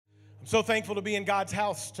So thankful to be in God's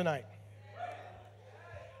house tonight.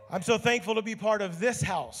 I'm so thankful to be part of this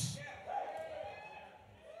house.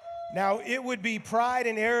 Now, it would be pride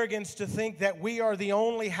and arrogance to think that we are the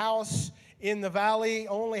only house in the valley,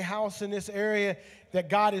 only house in this area that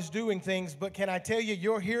God is doing things. But can I tell you,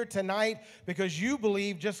 you're here tonight because you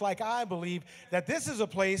believe, just like I believe, that this is a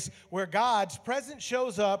place where God's presence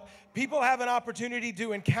shows up. People have an opportunity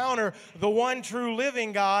to encounter the one true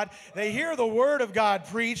living God. They hear the word of God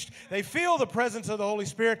preached. They feel the presence of the Holy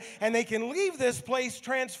Spirit, and they can leave this place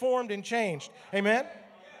transformed and changed. Amen?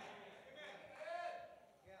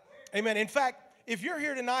 Amen. In fact, if you're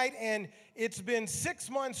here tonight and it's been 6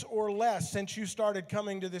 months or less since you started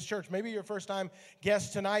coming to this church, maybe you're a first-time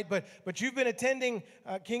guest tonight, but you've been attending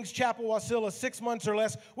King's Chapel Wasilla 6 months or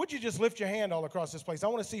less, would you just lift your hand all across this place? I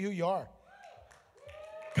want to see who you are.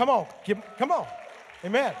 Come on. Come on.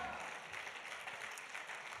 Amen.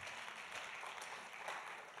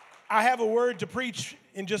 I have a word to preach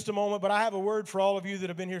in just a moment, but I have a word for all of you that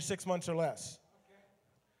have been here 6 months or less.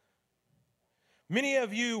 Many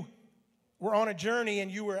of you were on a journey and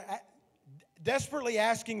you were desperately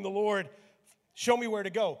asking the Lord, show me where to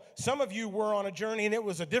go. Some of you were on a journey and it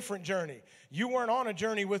was a different journey. You weren't on a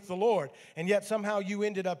journey with the Lord, and yet somehow you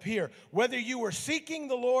ended up here. Whether you were seeking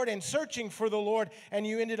the Lord and searching for the Lord and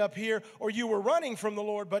you ended up here, or you were running from the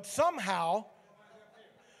Lord, but somehow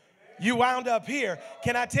you wound up here.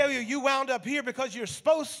 Can I tell you, you wound up here because you're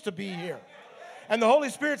supposed to be here. And the Holy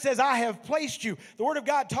Spirit says, I have placed you. The Word of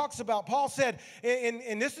God talks about, Paul said,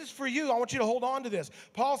 and this is for you, I want you to hold on to this.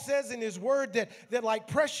 Paul says in his Word that like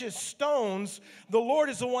precious stones, the Lord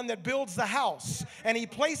is the one that builds the house. And he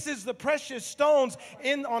places the precious stones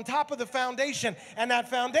on top of the foundation. And that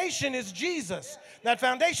foundation is Jesus. That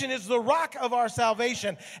foundation is the rock of our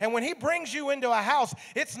salvation. And when he brings you into a house,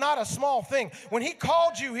 it's not a small thing. When he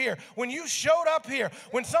called you here, when you showed up here,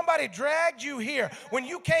 when somebody dragged you here, when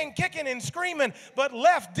you came kicking and screaming, but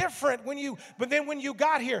left different but then when you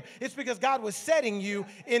got here, it's because God was setting you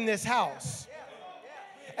in this house.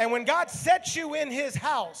 And when God sets you in his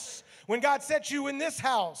house, when God sets you in this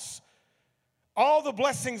house, all the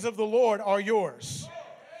blessings of the Lord are yours.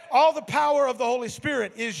 All the power of the Holy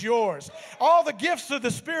Spirit is yours. All the gifts of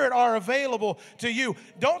the Spirit are available to you.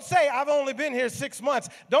 Don't say, I've only been here 6 months.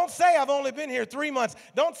 Don't say, I've only been here 3 months.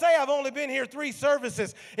 Don't say, I've only been here 3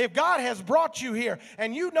 services. If God has brought you here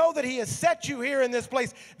and you know that he has set you here in this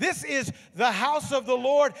place, this is the house of the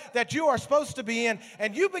Lord that you are supposed to be in,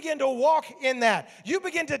 and you begin to walk in that. You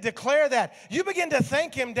begin to declare that. You begin to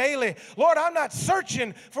thank him daily. Lord, I'm not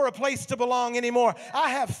searching for a place to belong anymore. I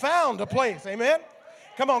have found a place. Amen?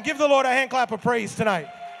 Come on, give the Lord a hand clap of praise tonight.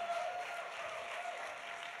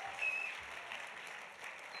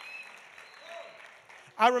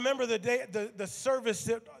 I remember the day, the service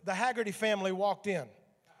that the Haggerty family walked in.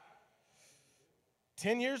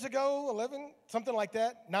 10 years ago, 11, something like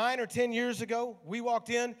that, 9 or 10 years ago, we walked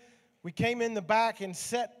in. We came in the back and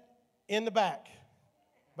sat in the back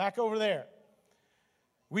over there.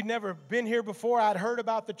 We'd never been here before. I'd heard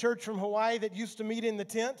about the church from Hawaii that used to meet in the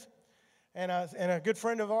tent. And a good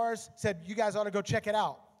friend of ours said, you guys ought to go check it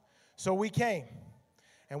out. So we came.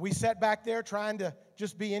 And we sat back there trying to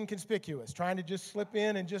just be inconspicuous, trying to just slip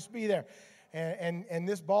in and just be there. And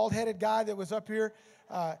this bald-headed guy that was up here,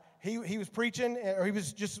 he was preaching, or he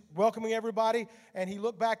was just welcoming everybody. And he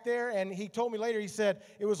looked back there, and he told me later, he said,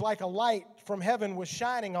 it was like a light from heaven was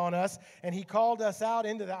shining on us. And he called us out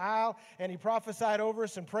into the aisle, and he prophesied over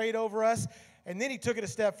us and prayed over us. And then he took it a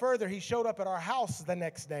step further. He showed up at our house the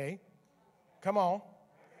next day. Come on,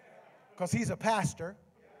 because he's a pastor.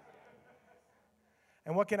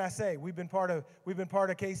 And what can I say? We've been part of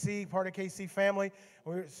KC family.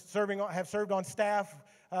 Have served on staff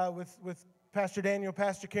with Pastor Daniel,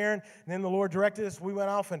 Pastor Karen, and then the Lord directed us. We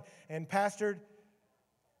went off and pastored,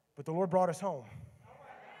 but the Lord brought us home.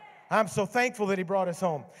 I'm so thankful that he brought us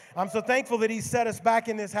home. I'm so thankful that he set us back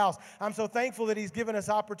in this house. I'm so thankful that he's given us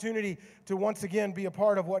opportunity to once again be a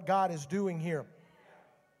part of what God is doing here.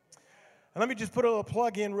 And let me just put a little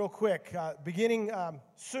plug in real quick. Beginning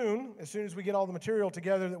soon, as soon as we get all the material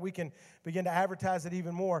together that we can begin to advertise it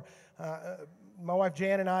even more, my wife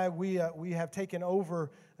Jan and I, we have taken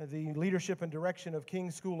over the leadership and direction of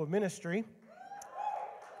King's School of Ministry.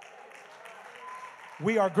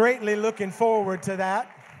 We are greatly looking forward to that.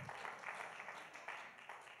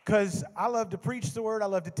 Because I love to preach the Word, I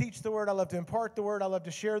love to teach the Word, I love to impart the Word, I love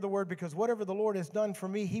to share the Word, because whatever the Lord has done for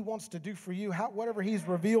me, he wants to do for you. Whatever he's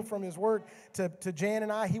revealed from his Word to Jan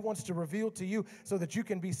and I, he wants to reveal to you so that you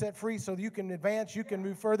can be set free, so that you can advance, you can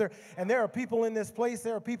move further. And there are people in this place,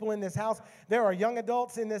 there are people in this house, there are young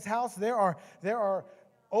adults in this house, there are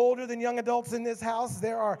older than young adults in this house.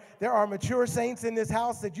 There are mature saints in this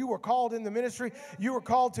house that you were called in the ministry. You were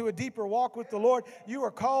called to a deeper walk with the Lord. You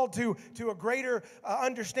were called to a greater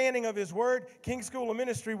understanding of His Word. King School of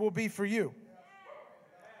Ministry will be for you.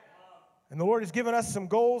 And the Lord has given us some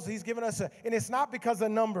goals. He's given us and it's not because of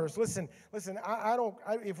numbers. Listen,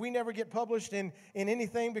 if we never get published in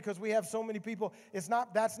anything because we have so many people, that's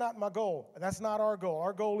not my goal. That's not our goal.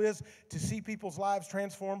 Our goal is to see people's lives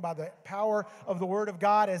transformed by the power of the Word of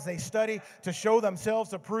God as they study to show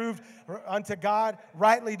themselves approved unto God,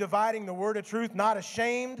 rightly dividing the word of truth, not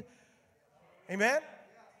ashamed. Amen?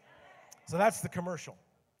 So that's the commercial.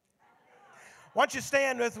 Why don't you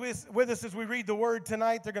stand with us as we read the Word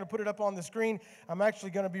tonight? They're going to put it up on the screen. I'm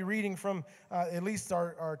actually going to be reading from at least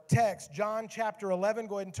our text, John chapter 11.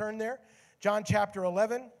 Go ahead and turn there. John chapter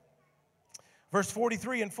 11, verse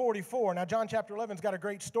 43 and 44. Now, John chapter 11's got a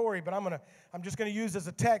great story, but I'm just going to use as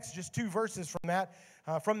a text just 2 verses from that,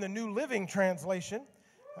 from the New Living Translation.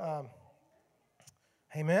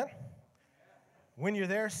 Amen. When you're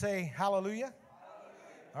there, say hallelujah.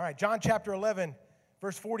 All right, John chapter 11.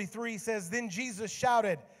 Verse 43 says, Then Jesus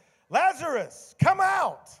shouted, Lazarus, come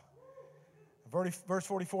out. Verse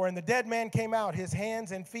 44, and the dead man came out, his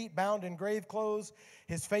hands and feet bound in grave clothes,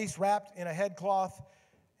 his face wrapped in a headcloth.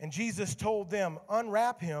 And Jesus told them,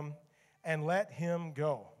 Unwrap him and let him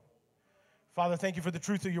go. Father, thank you for the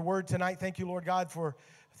truth of your word tonight. Thank you, Lord God, for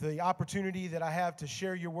the opportunity that I have to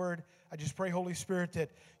share your word. I just pray, Holy Spirit, that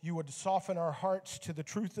you would soften our hearts to the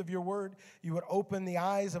truth of your word. You would open the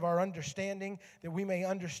eyes of our understanding, that we may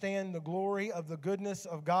understand the glory of the goodness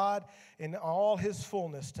of God in all His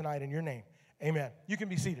fullness tonight in your name. Amen. You can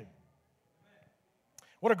be seated.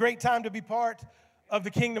 What a great time to be part of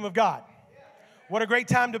the kingdom of God. What a great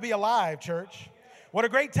time to be alive, church. What a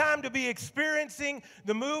great time to be experiencing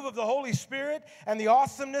the move of the Holy Spirit and the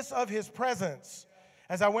awesomeness of His presence.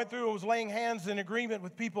 As I went through, I was laying hands in agreement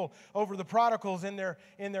with people over the prodigals in their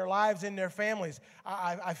lives, in their families.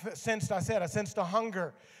 I sensed a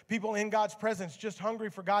hunger. People in God's presence just hungry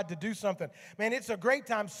for God to do something. Man, it's a great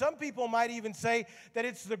time. Some people might even say that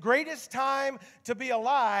it's the greatest time to be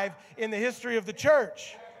alive in the history of the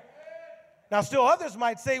church. Now, still others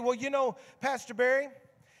might say, well, you know, Pastor Barry,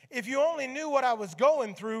 if you only knew what I was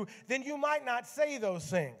going through, then you might not say those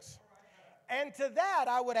things. And to that,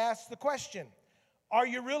 I would ask the question, are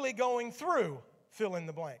you really going through fill in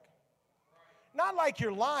the blank? Not like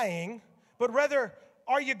you're lying, but rather,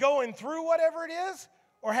 are you going through whatever it is,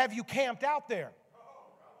 or have you camped out there?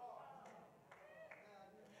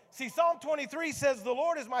 See, Psalm 23 says, The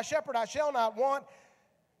Lord is my shepherd, I shall not want.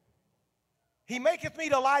 He maketh me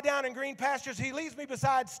to lie down in green pastures. He leads me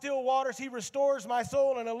beside still waters. He restores my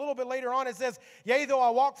soul. And a little bit later on it says, Yea, though I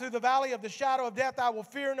walk through the valley of the shadow of death, I will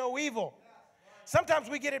fear no evil. Sometimes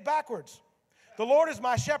we get it backwards. The Lord is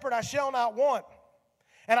my shepherd, I shall not want.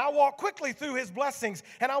 And I walk quickly through His blessings,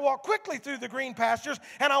 and I walk quickly through the green pastures,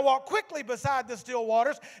 and I walk quickly beside the still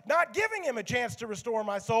waters, not giving Him a chance to restore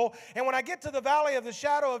my soul. And when I get to the valley of the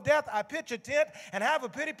shadow of death, I pitch a tent and have a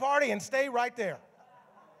pity party and stay right there.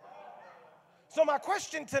 So my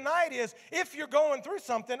question tonight is, if you're going through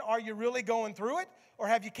something, are you really going through it, or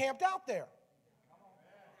have you camped out there?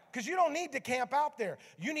 Because you don't need to camp out there.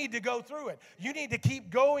 You need to go through it. You need to keep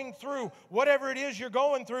going through whatever it is you're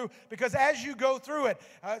going through, because as you go through it,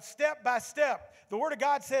 step by step, the Word of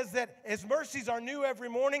God says that His mercies are new every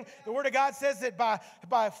morning. The Word of God says that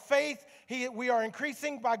by faith, we are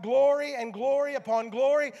increasing by glory and glory upon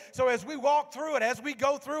glory. So as we walk through it, as we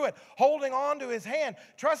go through it, holding on to His hand,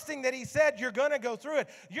 trusting that He said you're going to go through it,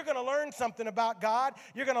 you're going to learn something about God.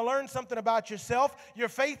 You're going to learn something about yourself. Your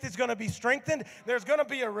faith is going to be strengthened. There's going to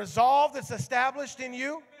be a resolve that's established in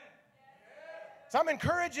you. So I'm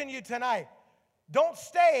encouraging you tonight. Don't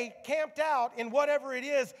stay camped out in whatever it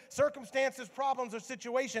is, circumstances, problems, or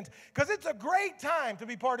situations, because it's a great time to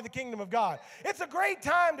be part of the kingdom of God. It's a great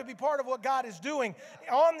time to be part of what God is doing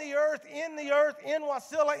on the earth, in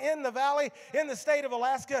Wasilla, in the valley, in the state of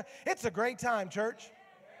Alaska. It's a great time, church.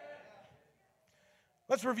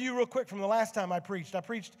 Let's review real quick from the last time I preached.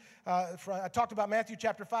 I talked about Matthew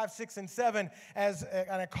chapter 5, 6, and 7, and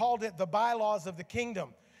I called it the bylaws of the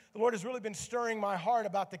kingdom. The Lord has really been stirring my heart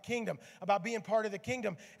about the kingdom, about being part of the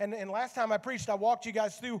kingdom. And last time I preached, I walked you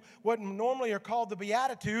guys through what normally are called the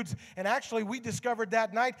Beatitudes. And actually, we discovered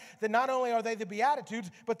that night that not only are they the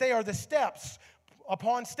Beatitudes, but they are the steps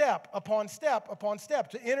upon step, upon step, upon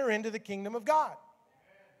step to enter into the kingdom of God.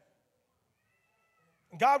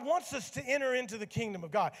 God wants us to enter into the kingdom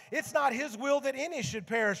of God. It's not His will that any should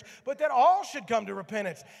perish, but that all should come to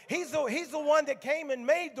repentance. He's the one that came and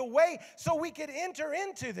made the way so we could enter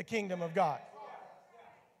into the kingdom of God.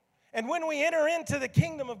 And when we enter into the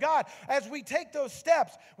kingdom of God, as we take those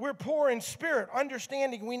steps, we're poor in spirit,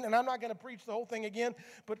 understanding. And I'm not going to preach the whole thing again,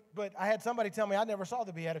 but I had somebody tell me I never saw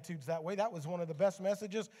the Beatitudes that way. That was one of the best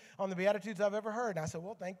messages on the Beatitudes I've ever heard. And I said,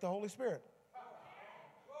 well, thank the Holy Spirit.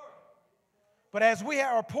 But as we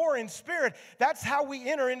are poor in spirit, that's how we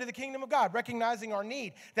enter into the kingdom of God, recognizing our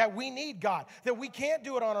need, that we need God, that we can't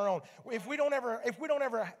do it on our own. If we don't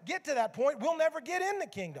ever get to that point, we'll never get in the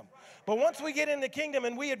kingdom. But once we get in the kingdom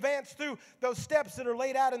and we advance through those steps that are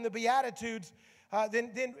laid out in the Beatitudes,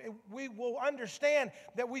 then we will understand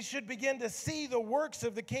that we should begin to see the works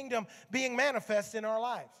of the kingdom being manifest in our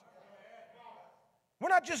lives. We're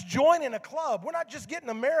not just joining a club. We're not just getting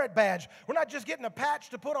a merit badge. We're not just getting a patch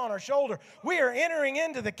to put on our shoulder. We are entering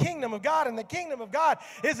into the kingdom of God, and the kingdom of God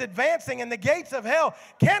is advancing, and the gates of hell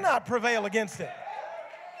cannot prevail against it.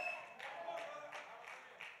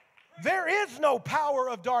 There is no power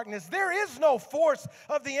of darkness. There is no force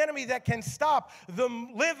of the enemy that can stop the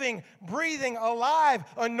living, breathing, alive,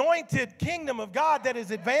 anointed kingdom of God that is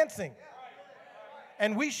advancing.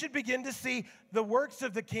 And we should begin to see the works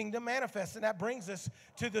of the kingdom manifest. And that brings us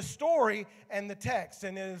to the story and the text.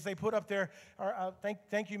 And as they put up there,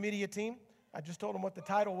 thank you, media team. I just told them what the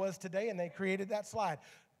title was today, and they created that slide.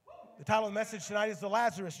 The title of the message tonight is The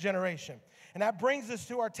Lazarus Generation. And that brings us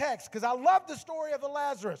to our text, because I love the story of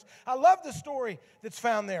Lazarus. I love the story that's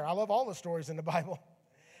found there. I love all the stories in the Bible.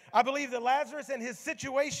 I believe that Lazarus and his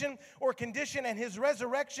situation or condition and his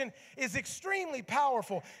resurrection is extremely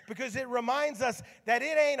powerful, because it reminds us that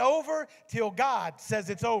it ain't over till God says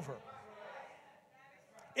it's over.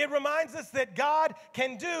 It reminds us that God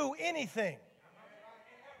can do anything.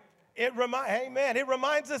 Amen. It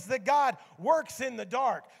reminds us that God works in the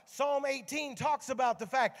dark. Psalm 18 talks about the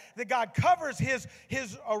fact that God covers his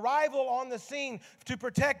arrival on the scene to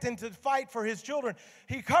protect and to fight for his children.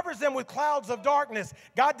 He covers them with clouds of darkness.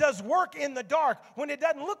 God does work in the dark when it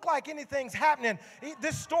doesn't look like anything's happening.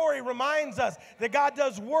 This story reminds us that God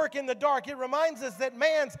does work in the dark. It reminds us that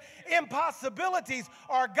man's impossibilities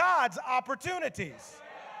are God's opportunities.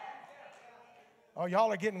 Oh,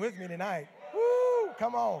 y'all are getting with me tonight. Woo,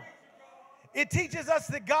 come on. It teaches us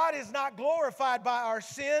that God is not glorified by our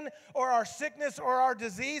sin or our sickness or our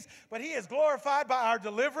disease, but he is glorified by our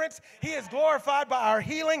deliverance. He is glorified by our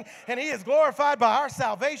healing, and he is glorified by our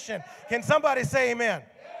salvation. Can somebody say amen?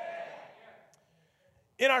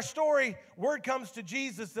 In our story, word comes to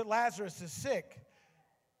Jesus that Lazarus is sick,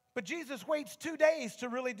 but Jesus waits 2 days to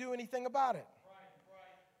really do anything about it.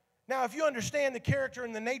 Now, if you understand the character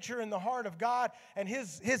and the nature and the heart of God and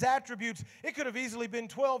his attributes, it could have easily been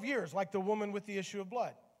 12 years like the woman with the issue of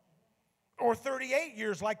blood, or 38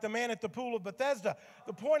 years like the man at the pool of Bethesda.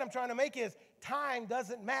 The point I'm trying to make is time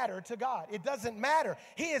doesn't matter to God. It doesn't matter.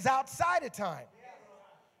 He is outside of time.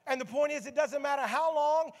 And the point is, it doesn't matter how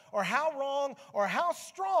long or how wrong or how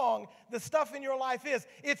strong the stuff in your life is.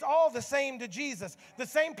 It's all the same to Jesus. The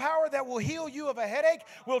same power that will heal you of a headache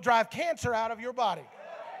will drive cancer out of your body.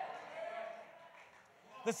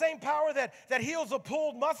 The same power that heals a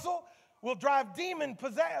pulled muscle will drive demon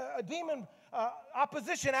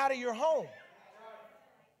opposition out of your home.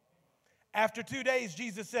 After 2 days,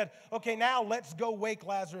 Jesus said, okay, now let's go wake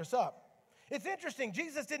Lazarus up. It's interesting.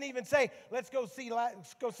 Jesus didn't even say, let's go see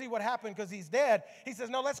what happened because he's dead. He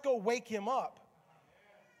says, no, let's go wake him up.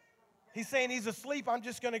 He's saying he's asleep. I'm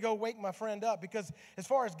just going to go wake my friend up, because as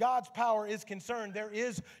far as God's power is concerned, there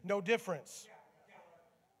is no difference.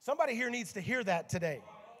 Somebody here needs to hear that today.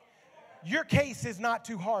 Your case is not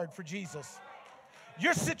too hard for Jesus.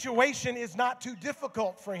 Your situation is not too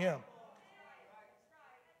difficult for him.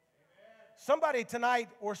 Somebody tonight,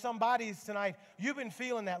 or somebody's tonight, you've been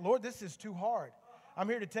feeling that, Lord, this is too hard. I'm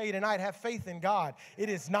here to tell you tonight, have faith in God. It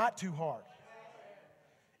is not too hard.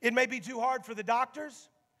 It may be too hard for the doctors.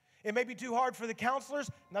 It may be too hard for the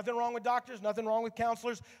counselors. Nothing wrong with doctors, nothing wrong with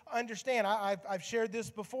counselors. Understand, I've shared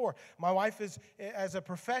this before. My wife is, as a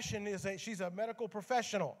profession, she's a medical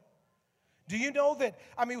professional. Do you know that,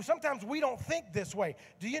 sometimes we don't think this way.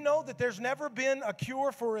 Do you know that there's never been a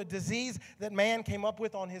cure for a disease that man came up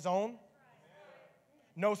with on his own?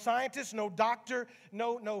 No scientist, no doctor,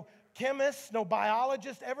 no chemist, no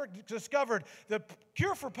biologist ever discovered. The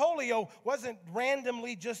cure for polio wasn't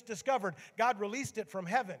randomly just discovered. God released it from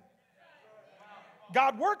heaven.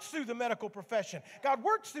 God works through the medical profession. God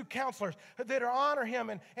works through counselors that honor him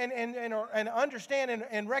and understand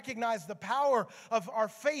and recognize the power of our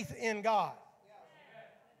faith in God.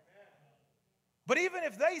 But even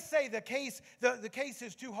if they say the case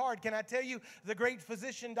is too hard, can I tell you, the great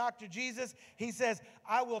physician, Dr. Jesus, he says,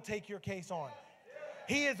 I will take your case on.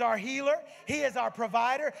 He is our healer. He is our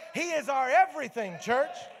provider. He is our everything,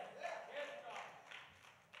 church.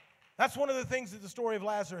 That's one of the things that the story of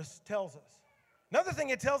Lazarus tells us. Another thing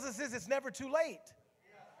it tells us is it's never too late.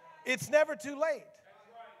 It's never too late.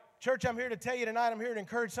 Church, I'm here to tell you tonight, I'm here to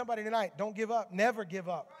encourage somebody tonight. Don't give up. Never give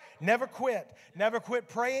up. Never quit. Never quit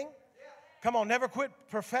praying. Come on, never quit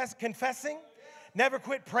confessing. Never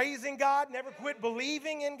quit praising God. Never quit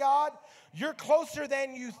believing in God. You're closer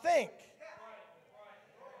than you think.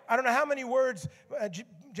 I don't know how many words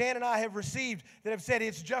Jan and I have received that have said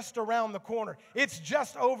it's just around the corner. It's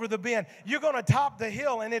just over the bend. You're going to top the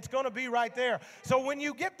hill, and it's going to be right there. So when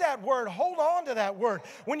you get that word, hold on to that word.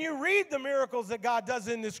 When you read the miracles that God does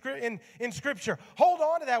in Scripture, hold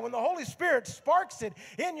on to that. When the Holy Spirit sparks it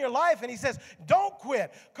in your life and He says, don't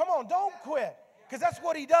quit. Come on, don't quit. Because that's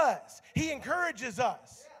what He does. He encourages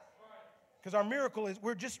us. Because our miracle is,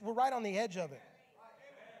 we're right on the edge of it.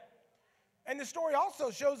 And the story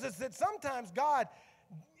also shows us that sometimes God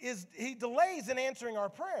He delays in answering our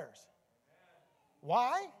prayers.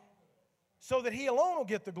 Why? So that He alone will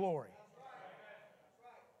get the glory.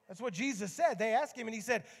 That's what Jesus said. They asked Him and He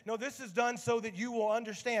said, no, this is done so that you will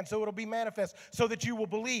understand, so it'll be manifest, so that you will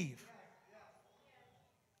believe.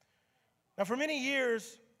 Now, for many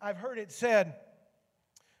years, I've heard it said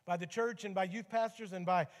by the church and by youth pastors and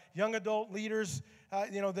by young adult leaders,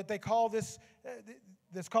 that they call this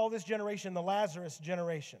generation the Lazarus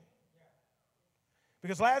generation.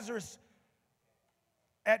 Because Lazarus,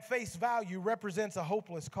 at face value, represents a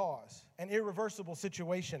hopeless cause, an irreversible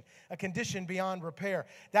situation, a condition beyond repair,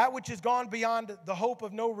 that which has gone beyond the hope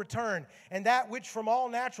of no return, and that which from all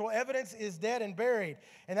natural evidence is dead and buried.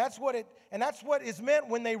 And that's what is meant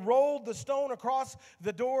when they rolled the stone across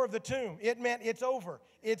the door of the tomb. It meant it's over.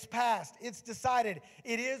 It's past. It's decided.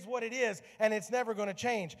 It is what it is, and it's never going to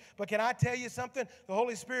change. But can I tell you something? The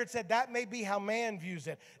Holy Spirit said that may be how man views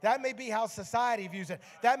it. That may be how society views it.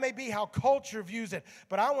 That may be how culture views it.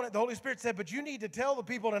 But the Holy Spirit said, but you need to tell the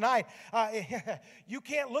people tonight, you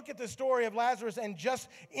can't look at the story of Lazarus and just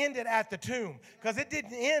end it at the tomb, because it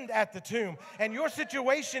didn't end at the tomb. And your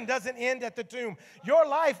situation doesn't end at the tomb. Your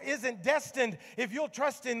life isn't destined if you'll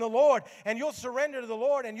trust in the Lord and you'll surrender to the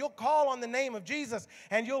Lord and you'll call on the name of Jesus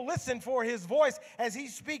and you'll listen for His voice as He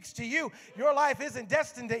speaks to you. Your life isn't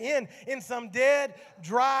destined to end in some dead,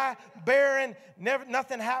 dry, barren,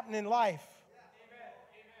 nothing happening life.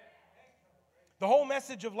 The whole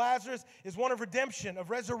message of Lazarus is one of redemption, of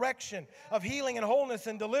resurrection, of healing and wholeness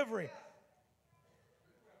and delivery.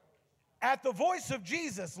 At the voice of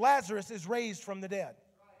Jesus, Lazarus is raised from the dead.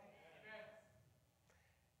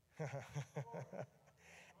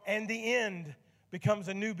 And the end becomes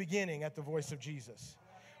a new beginning at the voice of Jesus.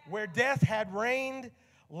 Where death had reigned,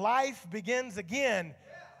 life begins again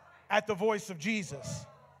at the voice of Jesus.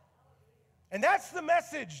 And that's the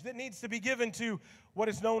message that needs to be given to what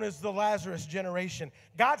is known as the Lazarus generation.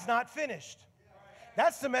 God's not finished.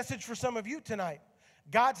 That's the message for some of you tonight.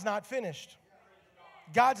 God's not finished.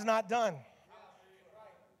 God's not done.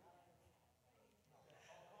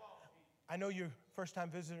 I know you're a first-time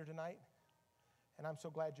visitor tonight, and I'm so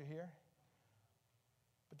glad you're here.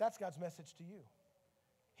 But that's God's message to you.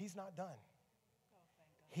 He's not done.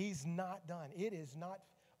 He's not done. It is not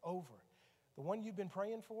over. The one you've been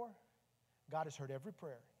praying for, God has heard every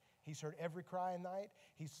prayer. He's heard every cry at night.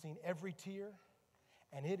 He's seen every tear,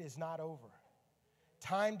 and it is not over.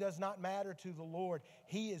 Time does not matter to the Lord.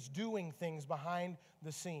 He is doing things behind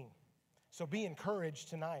the scene. So be encouraged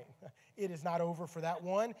tonight. It is not over for that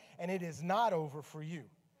one, and it is not over for you.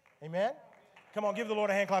 Amen? Come on, give the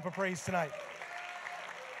Lord a hand clap of praise tonight.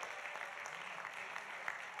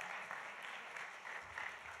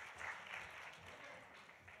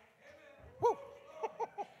 Woo.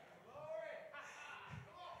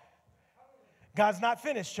 God's not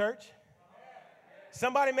finished, church.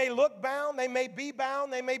 Somebody may look bound, they may be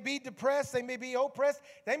bound, they may be depressed, they may be oppressed,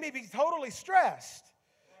 they may be totally stressed.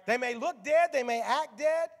 They may look dead, they may act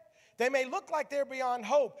dead, they may look like they're beyond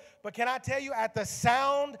hope. But can I tell you, at the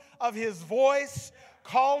sound of His voice,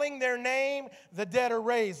 calling their name, the dead are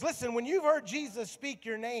raised. Listen, when you've heard Jesus speak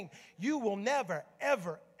your name, you will never,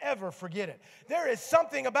 ever, ever forget it. There is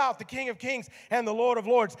something about the King of Kings and the Lord of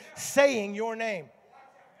Lords saying your name.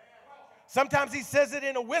 Sometimes He says it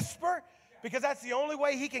in a whisper, because that's the only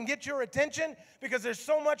way He can get your attention, because there's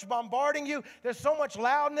so much bombarding you. There's so much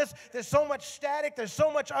loudness. There's so much static. There's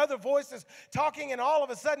so much other voices talking, and all of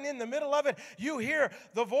a sudden in the middle of it, you hear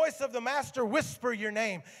the voice of the Master whisper your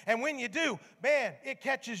name. And when you do, man, it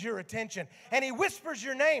catches your attention. And He whispers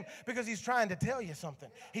your name because He's trying to tell you something.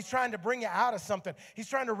 He's trying to bring you out of something. He's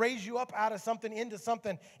trying to raise you up out of something into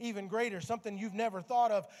something even greater, something you've never thought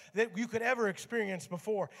of that you could ever experience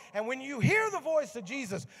before. And when you hear the voice of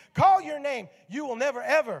Jesus call your name, you will never,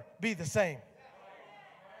 ever be the same.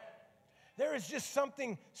 There is just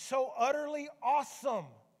something so utterly awesome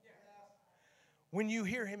when you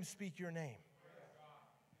hear him speak your name.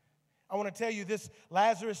 I want to tell you, this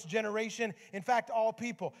Lazarus generation, in fact, all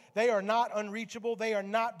people, they are not unreachable. They are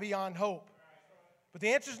not beyond hope. But the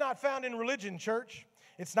answer is not found in religion, church.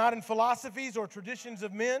 It's not in philosophies or traditions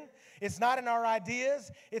of men. It's not in our ideas.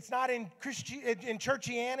 It's not in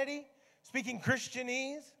churchianity, speaking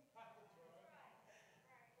Christianese.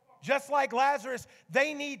 Just like Lazarus,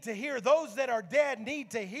 they need to hear. Those that are dead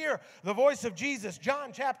need to hear the voice of Jesus.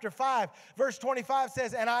 John chapter 5, verse 25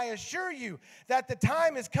 says, "And I assure you that the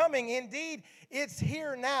time is coming, indeed it's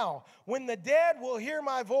here now, when the dead will hear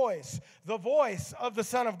my voice, the voice of the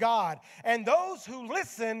Son of God, and those who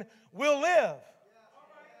listen will live."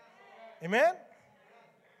 Amen?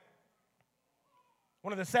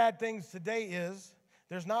 One of the sad things today is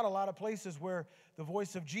there's not a lot of places where the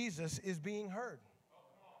voice of Jesus is being heard.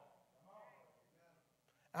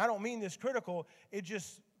 I don't mean this critical. It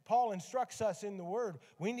just, Paul instructs us in the Word.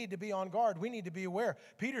 We need to be on guard. We need to be aware.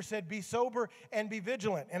 Peter said, be sober and be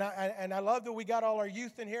vigilant. And I love that we got all our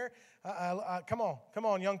youth in here. Come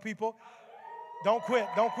on, young people. Don't quit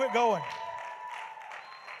going.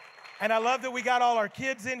 And I love that we got all our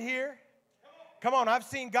kids in here. Come on, I've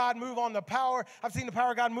seen God move on the power. I've seen the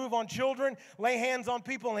power of God move on children, lay hands on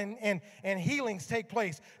people, and healings take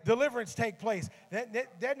place, deliverance take place.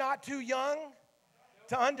 They're not too young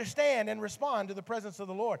to understand and respond to the presence of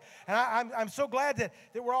the Lord. And I'm so glad that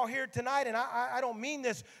we're all here tonight, and I don't mean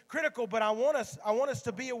this critical, but I want us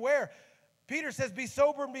to be aware. Peter says, be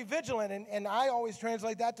sober and be vigilant, and I always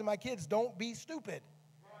translate that to my kids, don't be stupid.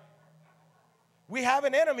 We have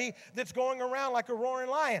an enemy that's going around like a roaring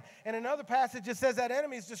lion. And another passage, it says that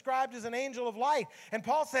enemy is described as an angel of light. And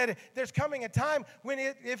Paul said there's coming a time when,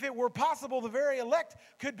 if it were possible, the very elect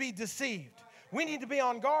could be deceived. We need to be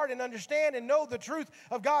on guard and understand and know the truth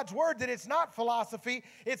of God's word, that it's not philosophy,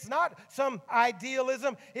 it's not some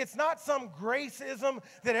idealism, it's not some gracism,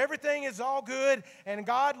 that everything is all good and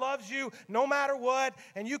God loves you no matter what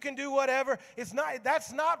and you can do whatever. It's not,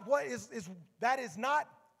 that's not what that is not,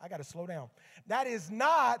 I got to slow down. That is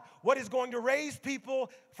not what is going to raise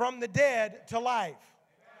people from the dead to life.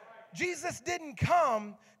 Jesus didn't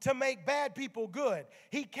come to make bad people good.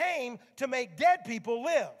 He came to make dead people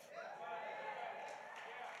live.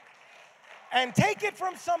 And take it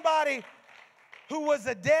from somebody who was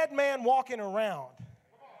a dead man walking around.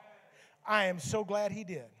 I am so glad he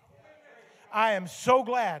did. I am so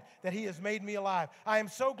glad that he has made me alive. I am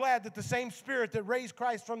so glad that the same Spirit that raised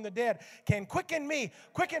Christ from the dead can quicken me,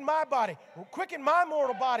 quicken my body, quicken my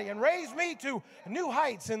mortal body, and raise me to new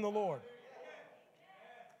heights in the Lord.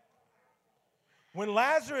 When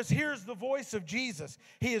Lazarus hears the voice of Jesus,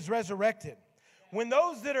 he is resurrected. When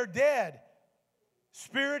those that are dead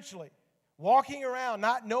spiritually, walking around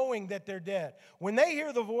not knowing that they're dead, when they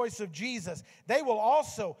hear the voice of Jesus, they will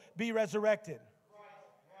also be resurrected.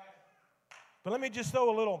 But let me just throw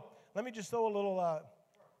a little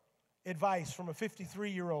advice from a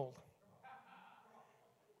 53-year-old.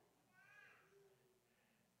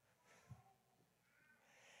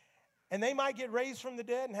 And they might get raised from the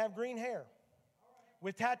dead and have green hair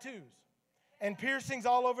with tattoos and piercings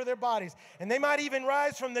all over their bodies. And they might even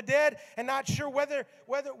rise from the dead and not sure what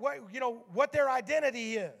their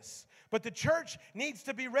identity is. But the church needs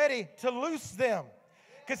to be ready to loose them.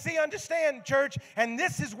 Because see, understand, church, and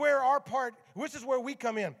this is where we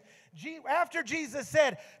come in. After Jesus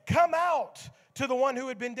said, come out to the one who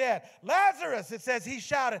had been dead. Lazarus, it says, he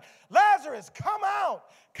shouted, Lazarus, come out.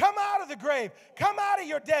 Come out of the grave. Come out of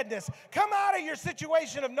your deadness. Come out of your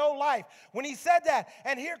situation of no life. When he said that,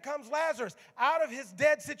 and here comes Lazarus out of his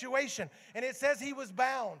dead situation. And it says he was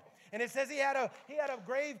bound. And it says he had a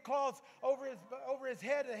grave cloth over his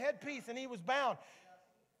head, a headpiece, and he was bound.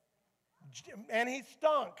 And he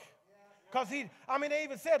stunk. Because they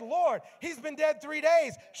even said, Lord, he's been dead 3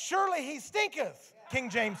 days. Surely he stinketh, King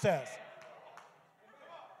James says.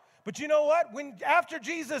 But you know what? After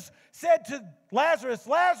Jesus said to Lazarus,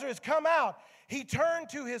 Lazarus, come out, he turned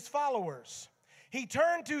to his followers. He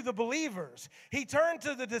turned to the believers. He turned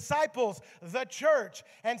to the disciples, the church,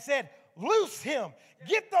 and said, loose him.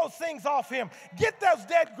 Get those things off him. Get those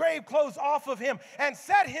dead grave clothes off of him and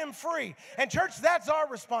set him free. And church, that's our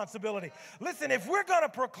responsibility. Listen, if we're going to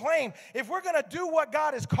proclaim, if we're going to do what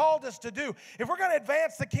God has called us to do, if we're going to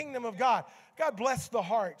advance the kingdom of God, God bless the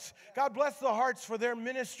hearts. God bless the hearts for their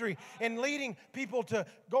ministry in leading people to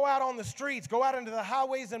go out on the streets, go out into the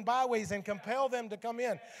highways and byways and compel them to come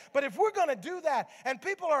in. But if we're going to do that and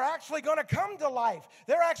people are actually going to come to life,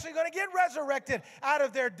 they're actually going to get resurrected out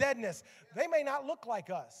of their deadness. They may not look like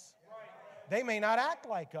us. They may not act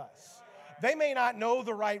like us. They may not know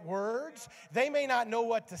the right words. They may not know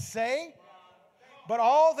what to say. But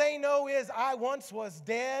all they know is, I once was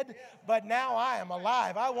dead, but now I am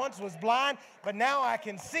alive. I once was blind, but now I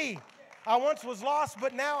can see. I once was lost,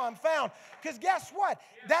 but now I'm found. Because guess what?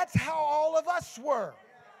 That's how all of us were.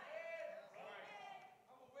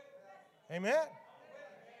 Amen?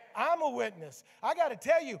 I'm a witness. I got to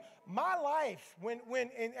tell you, my life,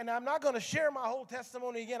 and I'm not going to share my whole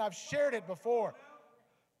testimony again. I've shared it before.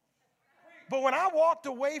 But when I walked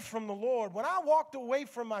away from the Lord, when I walked away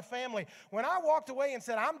from my family, when I walked away and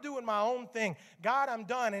said, I'm doing my own thing, God, I'm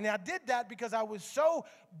done. And I did that because I was so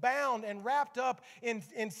bound and wrapped up in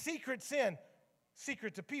secret sin.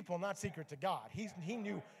 Secret to people, not secret to God. He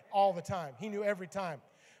knew all the time. He knew every time.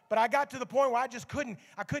 But I got to the point where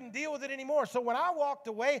I couldn't deal with it anymore. So when I walked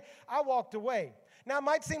away, I walked away. Now, it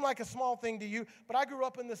might seem like a small thing to you, but I grew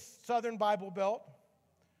up in the Southern Bible Belt.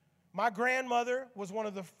 My grandmother was one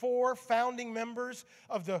of the 4 founding members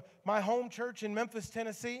of my home church in Memphis,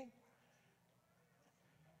 Tennessee.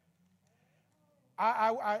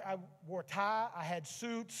 I wore a tie. I had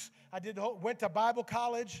suits. I went to Bible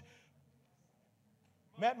college.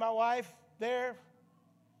 Met my wife there.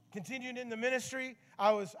 Continued in the ministry.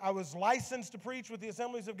 I was licensed to preach with the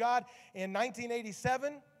Assemblies of God in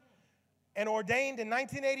 1987 and ordained in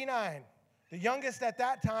 1989. The youngest at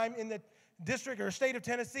that time in the district or state of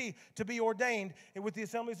Tennessee to be ordained with the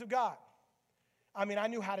Assemblies of God. I mean, I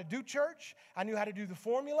knew how to do church. I knew how to do the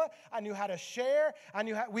formula. I knew how to share. I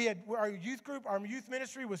knew how our youth group, our youth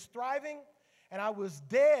ministry was thriving, and I was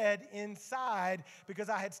dead inside because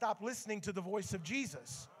I had stopped listening to the voice of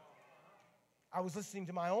Jesus. I was listening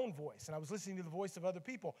to my own voice, and I was listening to the voice of other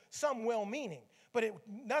people, some well-meaning. But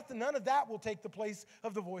none of that will take the place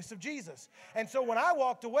of the voice of Jesus. And so when I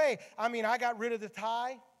walked away, I mean, I got rid of the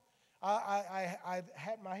tie. I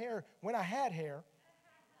had my hair, when I had hair,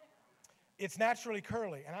 it's naturally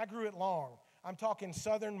curly, and I grew it long. I'm talking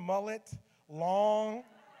southern mullet, long,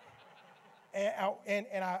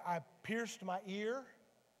 and I pierced my ear.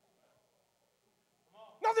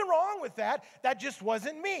 Nothing wrong with that. That just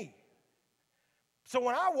wasn't me. So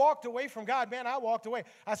when I walked away from God, man, I walked away.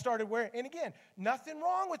 I started wearing, and again, nothing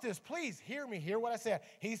wrong with this. Please hear me. Hear what I said.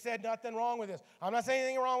 He said nothing wrong with this. I'm not saying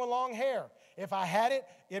anything wrong with long hair. If I had it,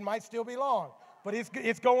 it might still be long. But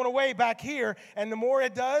it's going away back here, and the more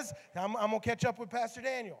it does, I'm going to catch up with Pastor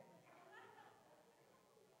Daniel.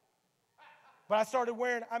 But I started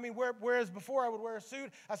wearing, whereas before I would wear a suit,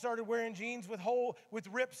 I started wearing jeans with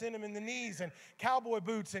rips in them in the knees and cowboy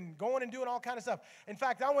boots and going and doing all kind of stuff. In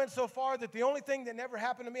fact, I went so far that the only thing that never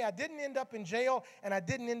happened to me, I didn't end up in jail and I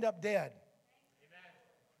didn't end up dead. Amen.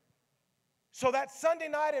 So that Sunday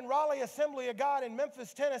night in Raleigh Assembly of God in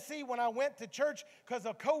Memphis, Tennessee, when I went to church, because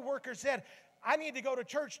a coworker said, I need to go to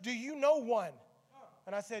church. Do you know one?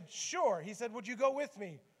 And I said, sure. He said, would you go with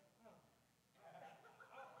me?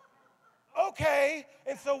 Okay,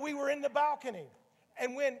 and so we were in the balcony.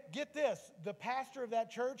 And get this, the pastor of that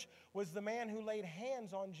church was the man who laid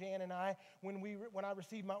hands on Jan and I when I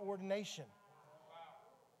received my ordination.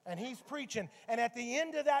 And he's preaching. And at the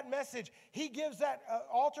end of that message, he gives that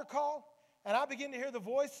altar call, and I begin to hear the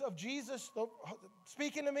voice of Jesus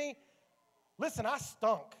speaking to me. Listen, I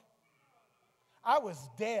stunk. I was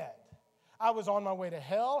dead. I was on my way to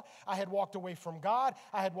hell. I had walked away from God.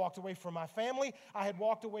 I had walked away from my family. I had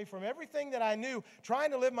walked away from everything that I knew, trying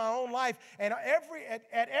to live my own life. And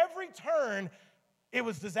at every turn, it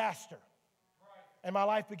was disaster. And my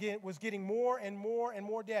life was getting more and more and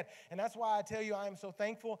more dead. And that's why I tell you, I am so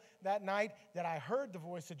thankful that night that I heard the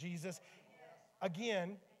voice of Jesus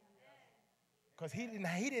again, because he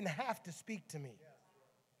didn't have to speak to me.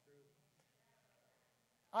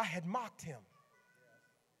 I had mocked him.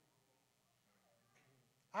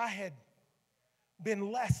 I had been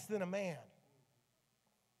less than a man.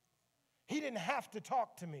 He didn't have to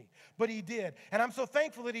talk to me, but he did. And I'm so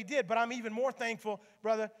thankful that he did, but I'm even more thankful,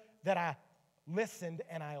 brother, that I listened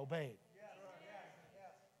and I obeyed.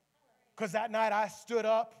 Because that night I stood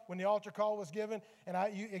up when the altar call was given, and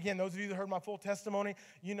again, those of you that heard my full testimony,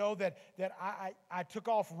 you know that I took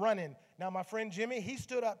off running. Now, my friend Jimmy, he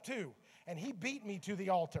stood up too, and he beat me to the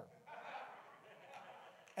altar.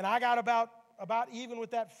 And I got about even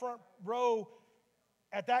with that front row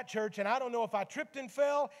at that church, and I don't know if I tripped and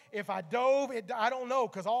fell, if I dove, I don't know,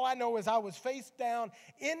 because all I know is I was face down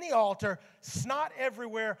in the altar, snot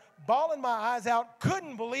everywhere, bawling my eyes out,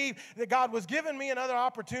 couldn't believe that God was giving me another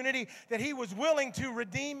opportunity, that he was willing to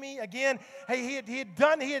redeem me again. Hey,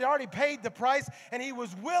 he had already paid the price, and he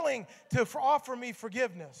was willing to offer me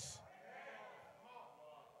forgiveness.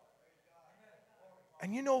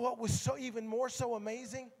 And you know what was even more so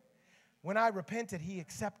amazing? When I repented, he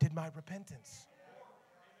accepted my repentance.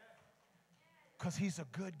 Because he's a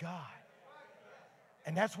good God.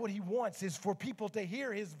 And that's what he wants, is for people to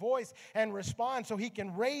hear his voice and respond so he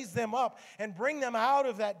can raise them up and bring them out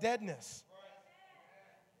of that deadness.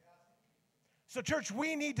 So, church,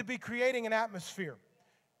 we need to be creating an atmosphere.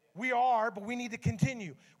 We are, but we need to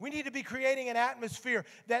continue. We need to be creating an atmosphere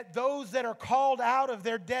that those that are called out of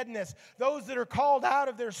their deadness, those that are called out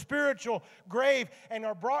of their spiritual grave and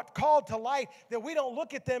are called to light, that we don't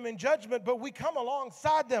look at them in judgment, but we come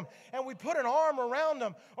alongside them and we put an arm around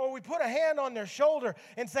them or we put a hand on their shoulder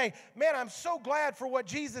and say, man, I'm so glad for what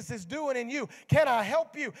Jesus is doing in you. Can I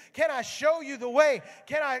help you? Can I show you the way?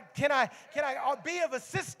 Can I be of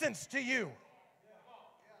assistance to you?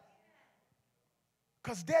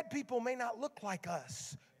 Because dead people may not look like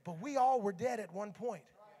us, but we all were dead at one point.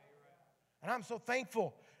 And I'm so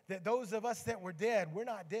thankful that those of us that were dead, we're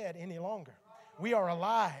not dead any longer. We are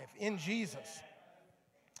alive in Jesus.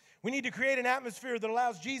 We need to create an atmosphere that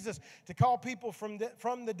allows Jesus to call people from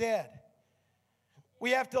the dead. We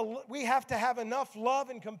have to have enough love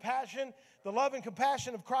and compassion, the love and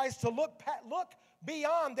compassion of Christ, to look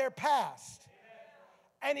beyond their past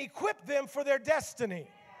and equip them for their destiny.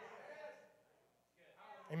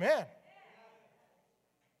 Amen.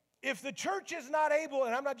 If the church is not able,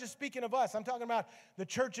 and I'm not just speaking of us, I'm talking about the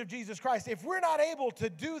church of Jesus Christ. If we're not able to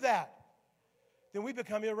do that, then we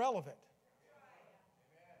become irrelevant.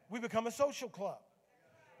 We become a social club.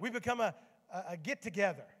 We become a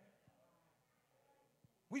get-together.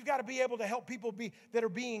 We've got to be able to help people that are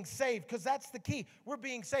being saved, because that's the key. We're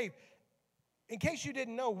being saved. In case you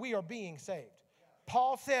didn't know, we are being saved.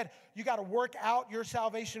 Paul said you got to work out your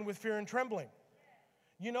salvation with fear and trembling.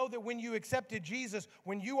 You know that when you accepted Jesus,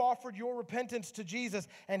 when you offered your repentance to Jesus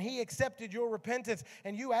and he accepted your repentance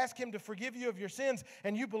and you asked him to forgive you of your sins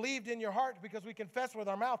and you believed in your heart, because we confess with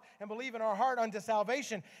our mouth and believe in our heart unto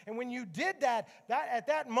salvation. And when you did that at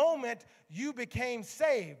that moment, you became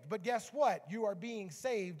saved. But guess what? You are being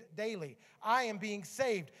saved daily. I am being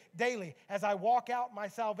saved daily as I walk out my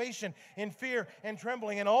salvation in fear and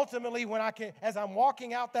trembling. And ultimately, as I'm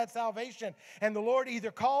walking out that salvation and the Lord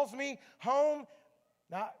either calls me home.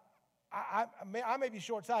 Now, I may be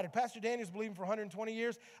short-sighted. Pastor Daniel's believing for 120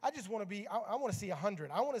 years. I just want to I want to see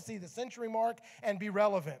 100. I want to see the century mark and be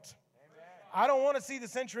relevant. Amen. I don't want to see the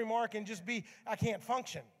century mark and just I can't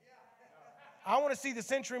function. I want to see the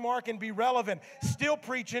century mark and be relevant. Still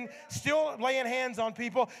preaching, still laying hands on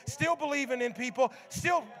people, still believing in people,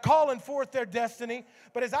 still calling forth their destiny.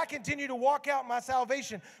 But as I continue to walk out my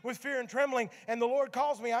salvation with fear and trembling, and the Lord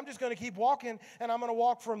calls me, I'm just going to keep walking, and I'm going to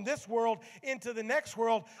walk from this world into the next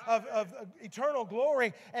world of eternal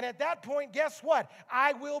glory. And at that point, guess what?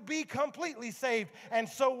 I will be completely saved, and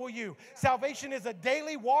so will you. Salvation is a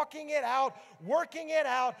daily walking it out, working it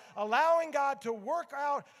out, allowing God to work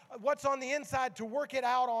out what's on the inside, to work it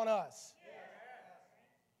out on us.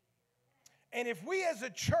 And if we as a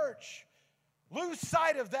church lose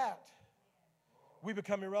sight of that, we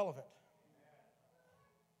become irrelevant.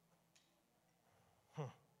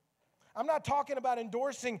 I'm not talking about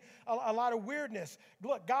endorsing a lot of weirdness.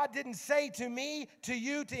 Look, God didn't say to me, to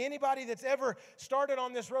you, to anybody that's ever started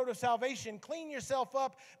on this road of salvation, clean yourself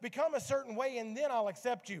up, become a certain way, and then I'll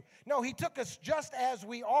accept you. No, he took us just as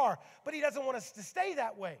we are, but he doesn't want us to stay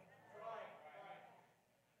that way.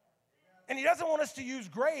 And he doesn't want us to use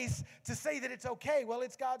grace to say that it's okay. Well,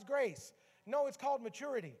 it's God's grace. No, it's called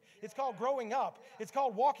maturity. It's called growing up. It's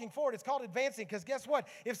called walking forward. It's called advancing. Because guess what?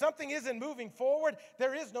 If something isn't moving forward,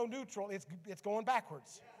 there is no neutral. It's going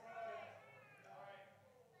backwards.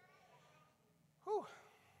 Whew.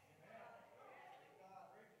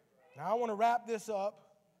 Now, I want to wrap this up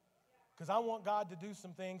because I want God to do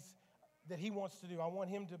some things that he wants to do. I want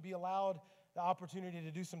him to be allowed the opportunity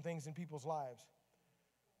to do some things in people's lives.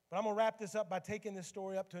 But I'm going to wrap this up by taking this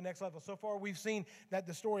story up to the next level. So far, we've seen that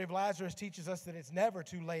the story of Lazarus teaches us that it's never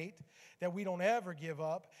too late, that we don't ever give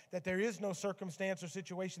up, that there is no circumstance or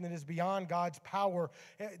situation that is beyond God's power,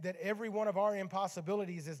 that every one of our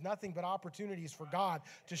impossibilities is nothing but opportunities for God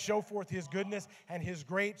to show forth his goodness and his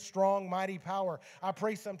great, strong, mighty power. I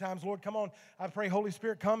pray sometimes, Lord, come on. I pray, Holy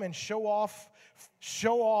Spirit, come and show off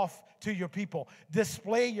to your people.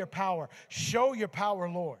 Display your power. Show your power,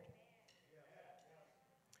 Lord.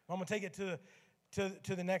 I'm going to take it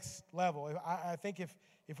to the next level. I think if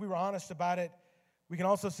we were honest about it, we can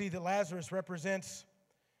also see that Lazarus represents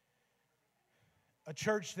a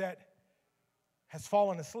church that has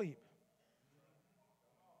fallen asleep.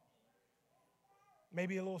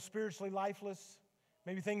 Maybe a little spiritually lifeless.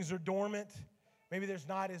 Maybe things are dormant. Maybe there's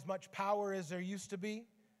not as much power as there used to be.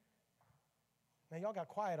 Now, y'all got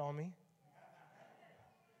quiet on me.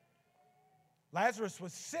 Lazarus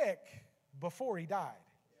was sick before he died.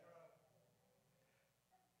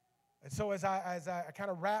 And so as I kind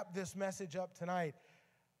of wrap this message up tonight,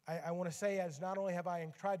 I want to say, as not only have I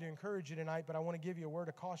tried to encourage you tonight, but I want to give you a word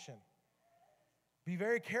of caution. Be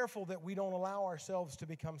very careful that we don't allow ourselves to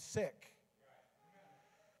become sick.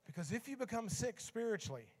 Because if you become sick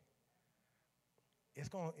spiritually,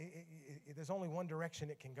 there's only one direction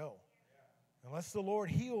it can go. Unless the Lord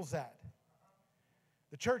heals that.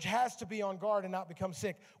 The church has to be on guard and not become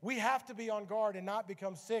sick. We have to be on guard and not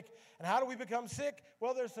become sick. And how do we become sick?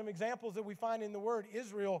 Well, there's some examples that we find in the Word.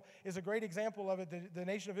 Israel is a great example of it, the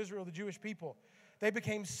nation of Israel, the Jewish people. They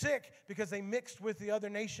became sick because they mixed with the other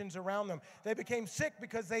nations around them. They became sick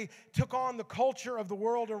because they took on the culture of the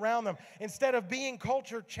world around them. Instead of being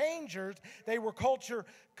culture changers, they were culture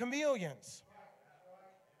chameleons.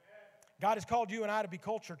 God has called you and I to be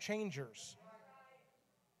culture changers.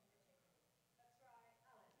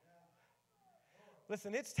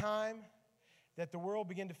 Listen, it's time that the world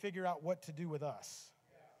begin to figure out what to do with us.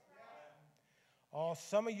 Oh,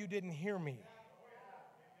 some of you didn't hear me.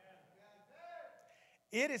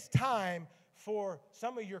 It is time for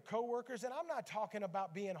some of your coworkers, and I'm not talking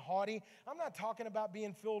about being haughty. I'm not talking about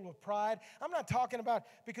being filled with pride. I'm not talking about,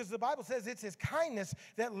 because the Bible says it's His kindness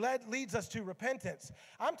that leads us to repentance.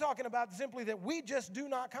 I'm talking about simply that we just do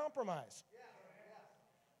not compromise.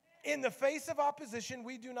 In the face of opposition,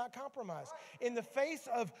 we do not compromise. In the face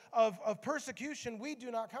of persecution, we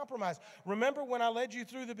do not compromise. Remember when I led you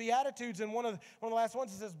through the Beatitudes, and one of the last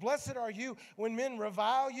ones, it says, "Blessed are you when men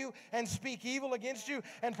revile you and speak evil against you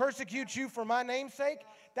and persecute you for my name's sake."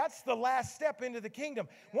 That's the last step into the kingdom.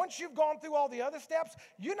 Once you've gone through all the other steps,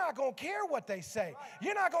 you're not going to care what they say.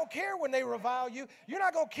 You're not going to care when they revile you. You're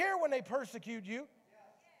not going to care when they persecute you,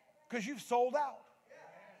 because you've sold out.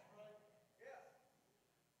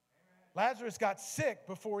 Lazarus got sick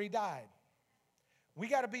before he died. We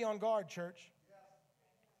got to be on guard, church.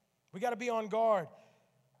 We got to be on guard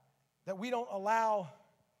that we don't allow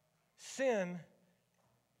sin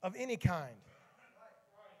of any kind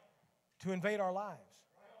to invade our lives.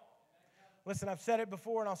 Listen, I've said it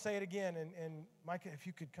before and I'll say it again. And Micah, if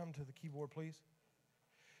you could come to the keyboard, please.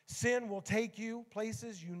 Sin will take you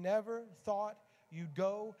places you never thought you'd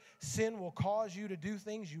go. Sin will cause you to do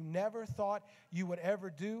things you never thought you would ever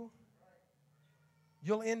do.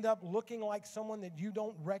 You'll end up looking like someone that you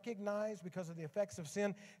don't recognize because of the effects of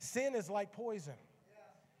sin. Sin is like poison.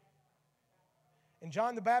 And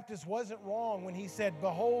John the Baptist wasn't wrong when he said,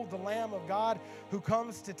 "Behold the Lamb of God who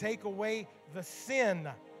comes to take away the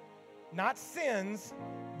sin," not sins,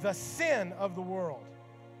 the sin of the world.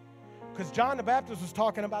 Because John the Baptist was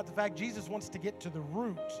talking about the fact Jesus wants to get to the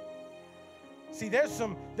root. See, there's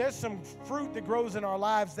some fruit that grows in our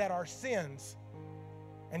lives that are sins.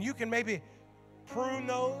 And you can maybe prune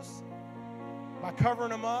those by covering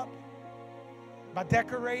them up, by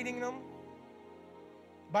decorating them,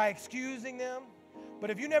 by excusing them. But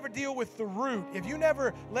if you never deal with the root, if you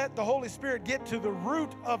never let the Holy Spirit get to the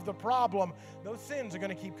root of the problem, those sins are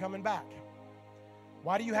going to keep coming back.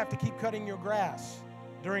 Why do you have to keep cutting your grass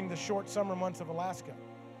during the short summer months of Alaska?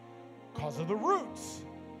 Because of the roots.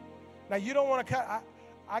 Now, you don't want to cut.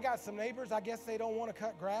 I got some neighbors, I guess they don't want to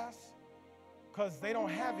cut grass because they don't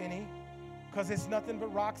have any, because it's nothing but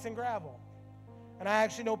rocks and gravel. And I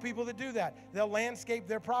actually know people that do that. They'll landscape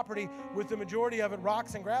their property with the majority of it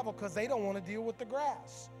rocks and gravel because they don't want to deal with the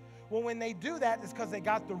grass. Well, when they do that, it's because they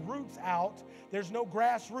got the roots out. There's no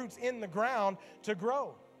grass roots in the ground to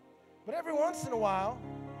grow. But every once in a while,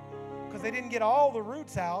 because they didn't get all the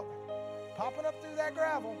roots out, popping up through that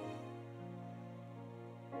gravel,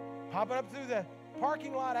 popping up through the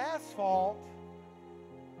parking lot asphalt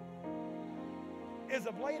is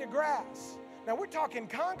a blade of grass. Now, we're talking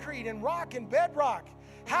concrete and rock and bedrock.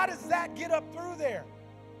 How does that get up through there?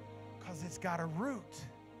 Because it's got a root.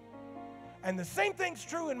 And the same thing's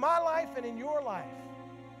true in my life and in your life.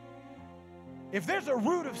 If there's a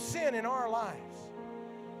root of sin in our lives,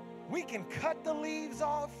 we can cut the leaves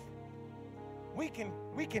off. We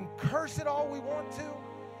can curse it all we want to.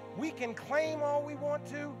 We can claim all we want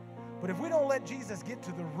to. But if we don't let Jesus get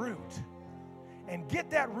to the root and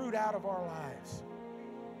get that root out of our lives,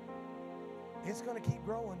 it's going to keep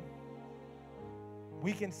growing.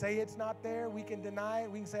 We can say it's not there. We can deny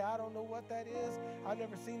it. We can say, "I don't know what that is. I've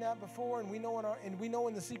never seen that before." And we know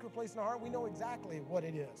in the secret place in our heart, we know exactly what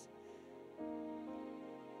it is.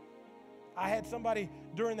 I had somebody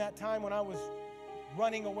during that time when I was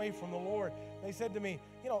running away from the Lord. They said to me,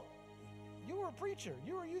 "You were a preacher.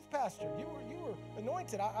 You were a youth pastor. You were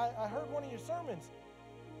anointed. I heard one of your sermons.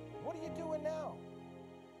 What are you doing now?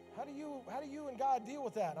 How do you and God deal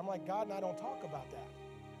with that?" I'm like, "God and I don't talk about that."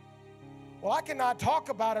 Well, I cannot talk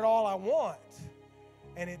about it all I want.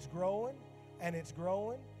 And it's growing, and it's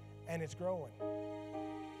growing, and it's growing.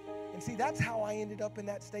 And see, that's how I ended up in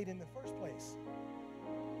that state in the first place.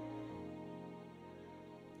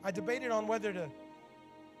 I debated on whether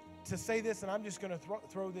to say this, and I'm just going to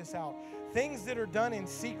throw this out. Things that are done in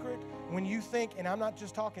secret when you think, and I'm not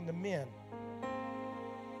just talking to men,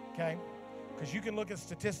 okay? Because you can look at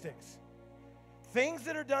statistics. Things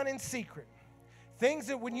that are done in secret, things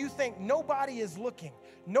that when you think nobody is looking,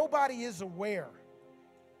 nobody is aware,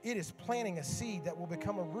 it is planting a seed that will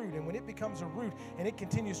become a root. And when it becomes a root and it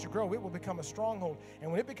continues to grow, it will become a stronghold. And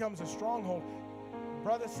when it becomes a stronghold,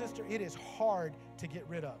 brother, sister, it is hard to get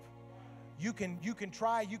rid of. You can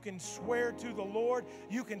try, you can swear to the Lord,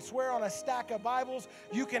 you can swear on a stack of Bibles,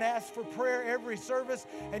 you can ask for prayer every service,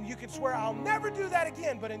 and you can swear, I'll never do that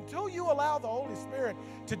again. But until you allow the Holy Spirit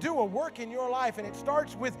to do a work in your life, and it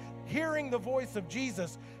starts with hearing the voice of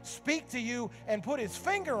Jesus speak to you and put his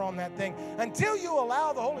finger on that thing, until you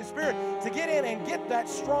allow the Holy Spirit to get in and get that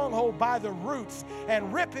stronghold by the roots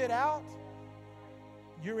and rip it out,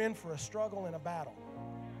 you're in for a struggle and a battle,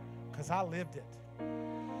 because I lived it.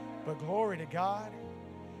 But glory to God.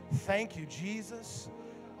 Thank you, Jesus.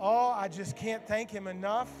 Oh, I just can't thank him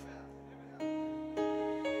enough.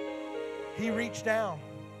 He reached down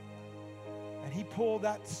and he pulled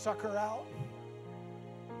that sucker out.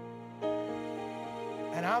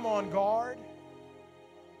 And I'm on guard.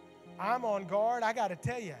 I'm on guard. I got to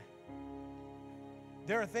tell you,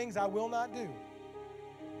 there are things I will not do.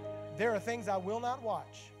 There are things I will not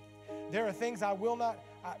watch. There are things I will not...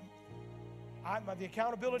 the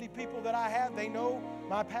accountability people that I have, they know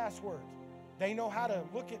my password. They know how to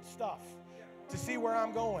look at stuff to see where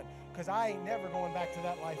I'm going, because I ain't never going back to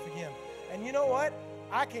that life again. And you know what?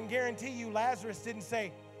 I can guarantee you Lazarus didn't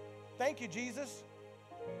say, thank you, Jesus,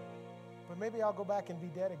 but maybe I'll go back and be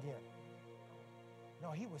dead again.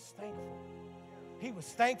 No, he was thankful. He was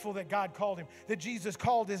thankful that God called him, that Jesus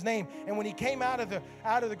called his name. And when he came out of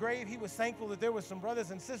the grave, he was thankful that there was some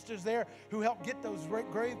brothers and sisters there who helped get those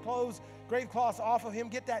grave cloths off of him,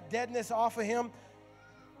 get that deadness off of him.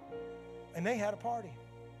 And they had a party.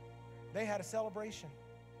 They had a celebration.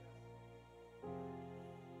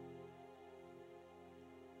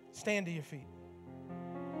 Stand to your feet.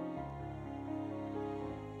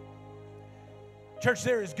 Church,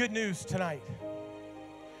 there is good news tonight.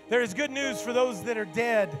 There is good news for those that are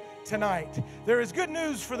dead tonight. There is good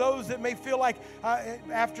news for those that may feel like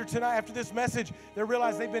after this message, they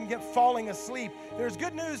realize they've been falling asleep. There's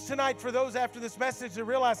good news tonight for those after this message that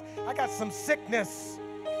realize, I got some sickness.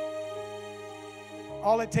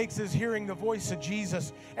 All it takes is hearing the voice of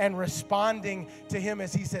Jesus and responding to him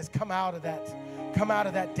as he says, come out of that. Come out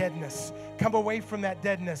of that deadness. Come away from that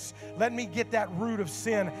deadness. Let me get that root of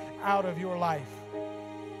sin out of your life.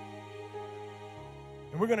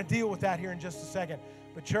 And we're going to deal with that here in just a second.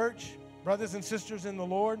 But church, brothers and sisters in the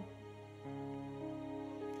Lord,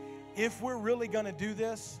 if we're really going to do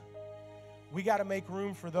this, we got to make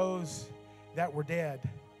room for those that were dead.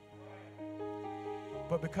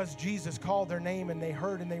 But because Jesus called their name and they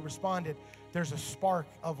heard and they responded, there's a spark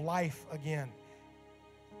of life again.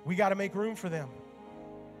 We got to make room for them.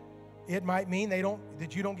 It might mean that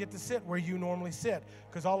you don't get to sit where you normally sit,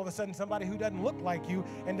 because all of a sudden somebody who doesn't look like you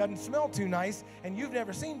and doesn't smell too nice and you've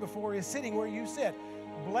never seen before is sitting where you sit.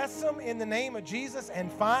 Bless them in the name of Jesus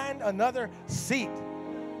and find another seat.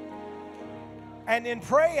 And then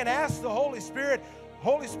pray and ask the Holy Spirit,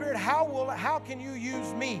 how can you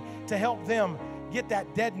use me to help them get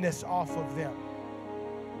that deadness off of them?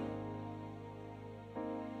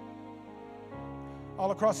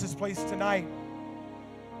 All across this place tonight,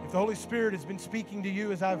 if the Holy Spirit has been speaking to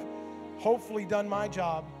you as I've hopefully done my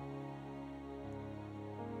job,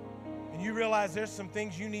 and you realize there's some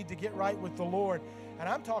things you need to get right with the Lord, and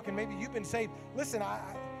I'm talking maybe you've been saved. Listen,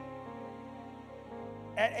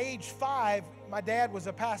 at age 5, my dad was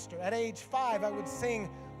a pastor. At age 5, I would sing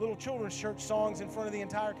little children's church songs in front of the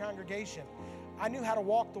entire congregation. I knew how to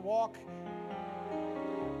walk the walk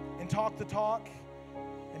and talk the talk,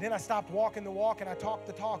 and then I stopped walking the walk and I talked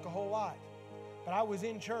the talk a whole lot. But I was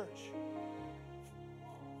in church.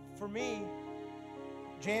 For me,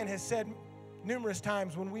 Jan has said numerous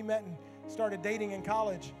times when we met and started dating in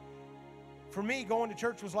college, for me, going to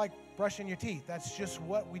church was like brushing your teeth. That's just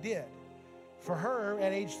what we did. For her,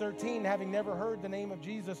 at age 13, having never heard the name of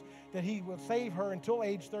Jesus, that he will save her until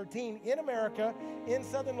age 13 in America, in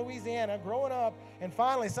southern Louisiana, growing up, and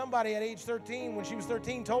finally somebody at age 13, when she was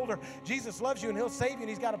 13, told her, Jesus loves you and he'll save you and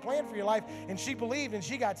he's got a plan for your life, and she believed and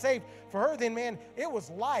she got saved. For her then, man, it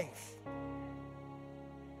was life.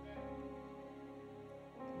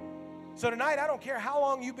 So tonight, I don't care how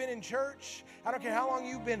long you've been in church. I don't care how long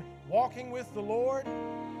you've been walking with the Lord.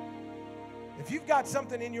 If you've got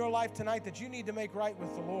something in your life tonight that you need to make right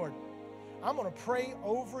with the Lord, I'm going to pray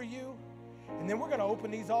over you, and then we're going to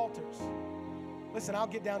open these altars. Listen, I'll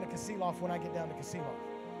get down to Kasilof when I get down to Kasilof.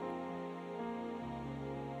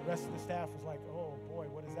 The rest of the staff was like, oh boy,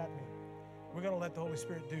 what does that mean? We're going to let the Holy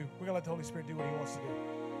Spirit do. We're going to let the Holy Spirit do what He wants to do.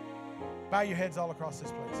 Bow your heads all across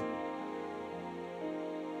this place.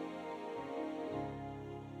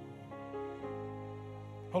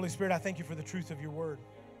 Holy Spirit, I thank you for the truth of your word.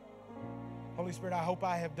 Holy Spirit, I hope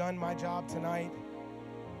I have done my job tonight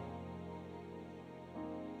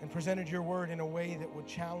and presented your word in a way that would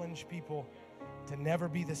challenge people to never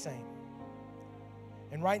be the same.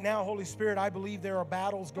 And right now, Holy Spirit, I believe there are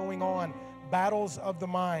battles going on, battles of the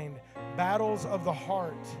mind, battles of the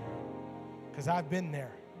heart, because I've been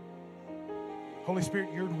there. Holy Spirit,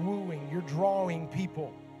 you're wooing, you're drawing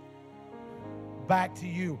people back to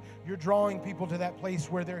you. You're drawing people to that place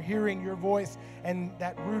where they're hearing your voice and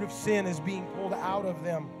that root of sin is being pulled out of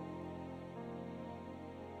them.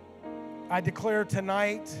 I declare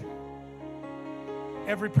tonight,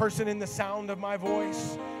 every person in the sound of my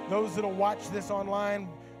voice, those that will watch this online,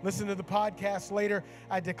 listen to the podcast later,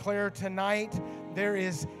 I declare tonight there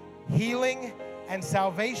is healing and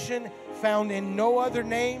salvation found in no other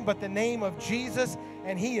name but the name of Jesus,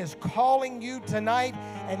 and He is calling you tonight,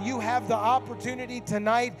 and you have the opportunity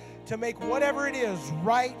tonight to make whatever it is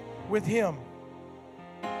right with Him.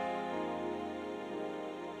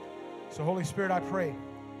 So Holy Spirit, I pray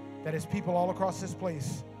that as people all across this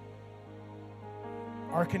place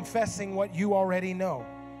are confessing what you already know,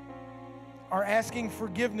 are asking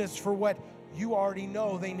forgiveness for what you already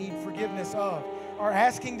know they need forgiveness of, are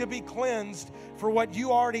asking to be cleansed for what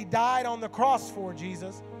you already died on the cross for,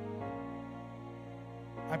 Jesus,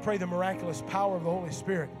 I pray the miraculous power of the Holy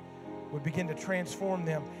Spirit would begin to transform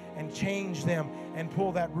them and change them and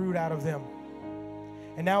pull that root out of them.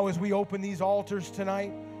 And now as we open these altars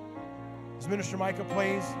tonight, as Minister Micah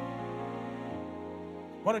plays,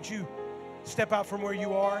 why don't you step out from where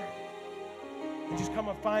you are and just come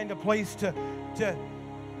and find a place to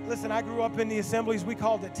listen, I grew up in the assemblies, we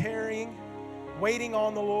called it tarrying, waiting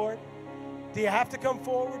on the Lord. Do you have to come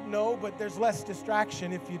forward? No, but there's less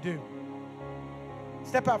distraction if you do.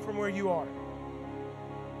 Step out from where you are.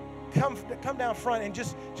 Come down front and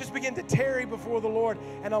just begin to tarry before the Lord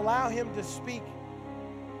and allow Him to speak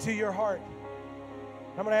to your heart.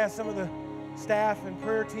 I'm going to ask some of the staff and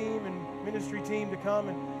prayer team and ministry team to come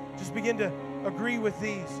and just begin to agree with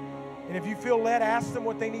these. And if you feel led, ask them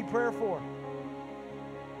what they need prayer for.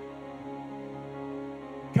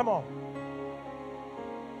 Come on.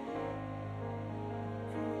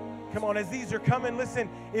 Come on, as these are coming, listen,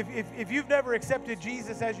 if you've never accepted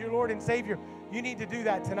Jesus as your Lord and Savior, you need to do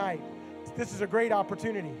that tonight. This is a great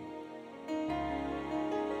opportunity.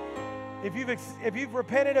 If you've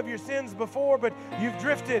repented of your sins before, but you've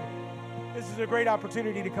drifted, this is a great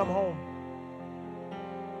opportunity to come home.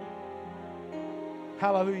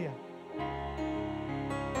 Hallelujah.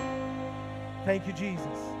 Thank you, Jesus.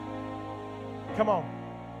 Come on.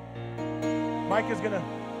 Mike is going to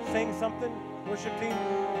sing something. Worship team,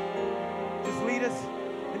 just lead us.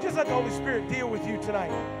 And just let the Holy Spirit deal with you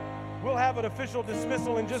tonight. We'll have an official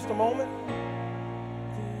dismissal in just a moment.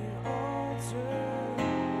 The altar,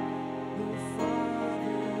 the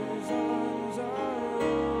Father's arms are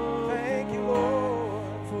open. Thank you, Lord.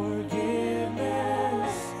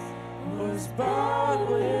 Forgiveness was bought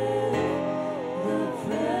with the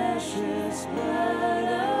precious blood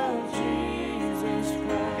of Jesus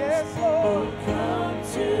Christ. Yes, Lord. Oh, come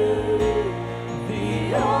to the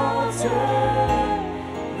altar.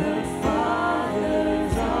 The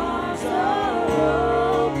Father's arms are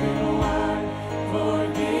open wide.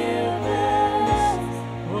 Forgiveness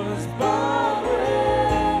was bought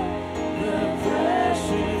with the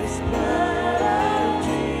precious blood of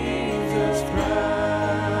Jesus Christ.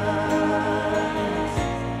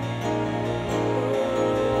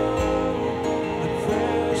 The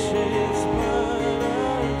precious blood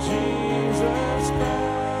of Jesus Christ.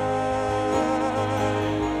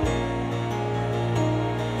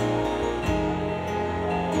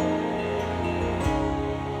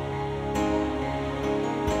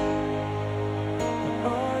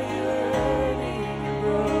 Are you hurting and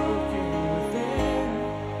broken within?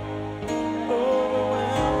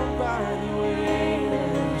 Overwhelmed by the weight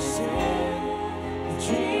of sin?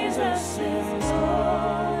 Jesus is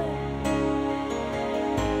calling.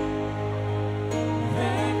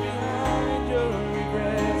 Leave behind your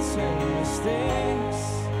regrets and mistakes.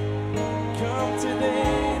 Come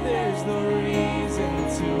today, there's no reason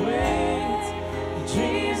to wait.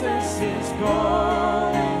 Jesus is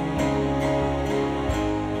calling.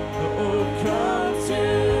 Oh, come to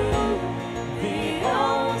the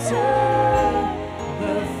altar.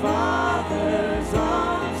 The Father's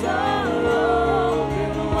arms are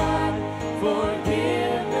open wide.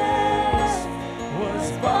 Forgiveness was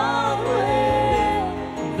bought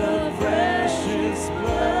with the precious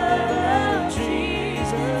blood of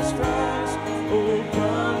Jesus Christ. Oh,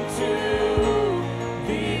 come to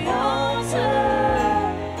the altar.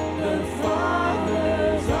 The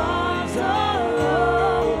Father's arms are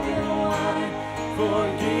open wide.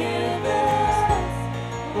 Forgiveness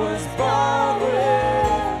was bought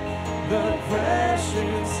with the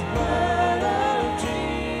precious blood of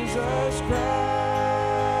Jesus Christ.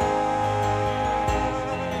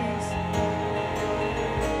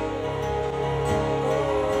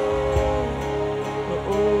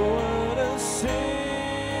 Oh, what a Savior.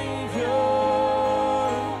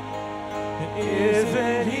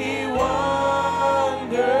 Isn't He wonderful?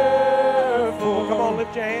 Come on,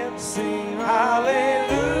 lift your hands. Sing hallelujah.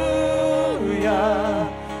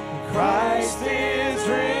 Christ is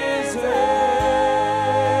risen.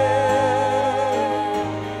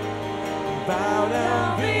 Bow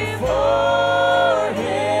down before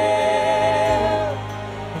Him,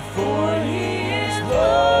 for He is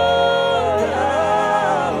Lord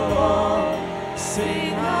of all.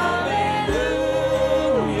 Sing hallelujah.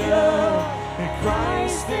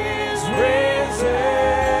 Christ is risen.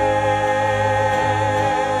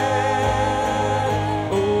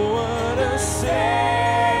 Oh, what a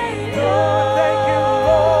Savior. Thank you,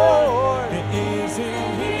 Lord.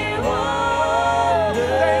 Isn't He Thank you,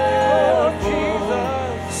 Lord wonderful?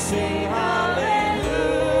 Jesus. Sing hallelujah.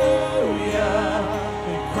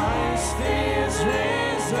 Christ is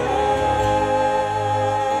risen.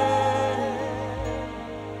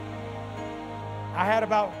 I had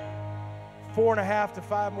about 4.5 to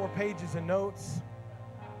 5 more pages of notes.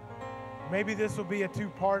 Maybe this will be a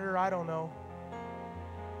two-parter, I don't know.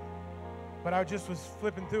 But I just was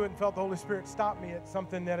flipping through it and felt the Holy Spirit stop me at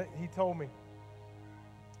something that He told me.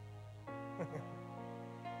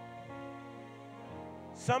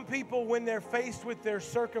 Some people, when they're faced with their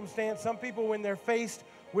circumstance, some people, when they're faced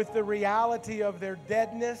with the reality of their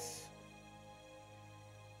deadness,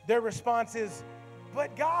 their response is,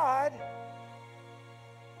 but God.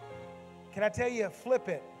 Can I tell you, flip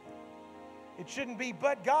it. It shouldn't be,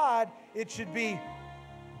 but God. It should be,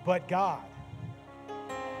 but God.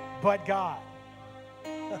 But God.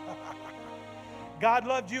 God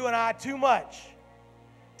loved you and I too much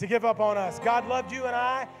to give up on us. God loved you and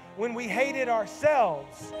I when we hated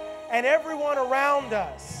ourselves and everyone around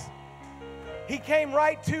us. He came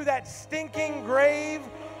right to that stinking grave,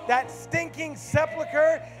 that stinking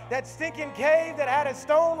sepulcher, that stinking cave that had a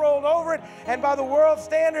stone rolled over it, and by the world's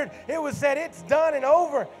standard, it was said it's done and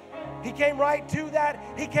over. He came right to that.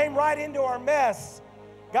 He came right into our mess.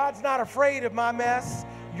 God's not afraid of my mess,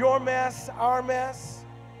 your mess, our mess.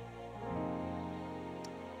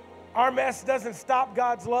 Our mess doesn't stop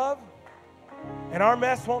God's love, and our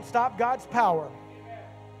mess won't stop God's power.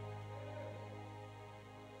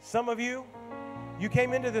 Some of you, you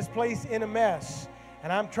came into this place in a mess.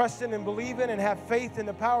 And I'm trusting and believing and have faith in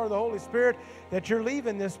the power of the Holy Spirit that you're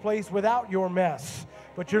leaving this place without your mess.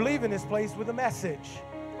 But you're leaving this place with a message.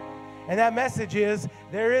 And that message is,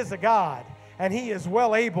 there is a God, and He is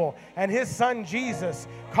well able. And His Son Jesus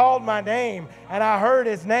called my name, and I heard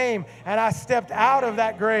His name, and I stepped out of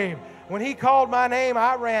that grave. When He called my name,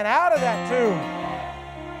 I ran out of that tomb.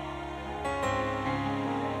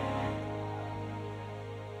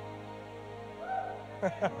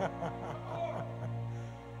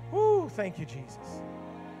 Woo, thank you, Jesus.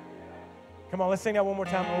 Come on, let's sing that one more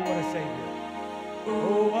time. Oh, what a Savior.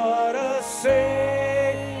 Oh, what a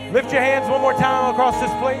Savior. Lift your hands one more time across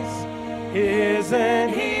this place. Isn't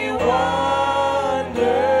He wonderful?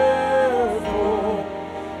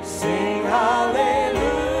 Sing hallelujah.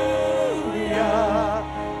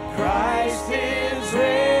 Christ is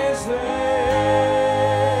risen.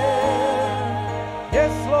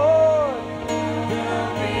 Yes, Lord.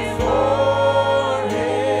 Down before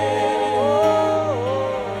Him,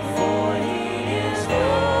 for He is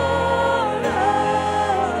Lord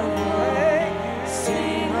of all.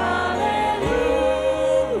 Sing hallelujah.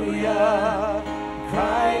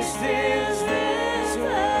 Christ is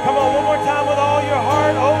risen.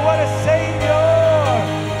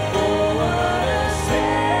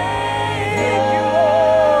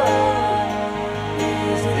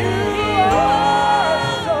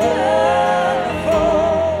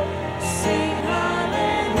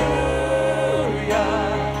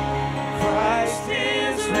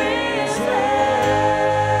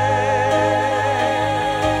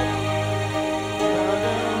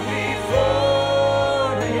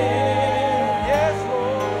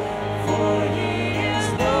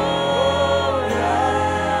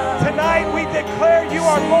 Tonight we declare you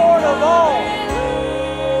are Lord of all.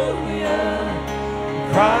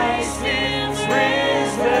 Christ is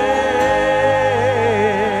risen.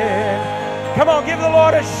 Come on, give the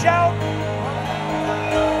Lord a shout.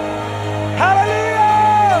 Hallelujah!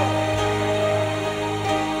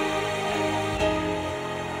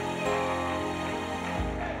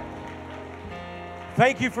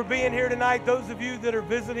 Thank you for being here tonight. Those of you that are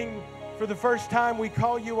visiting for the first time, we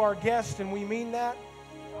call you our guest, and we mean that.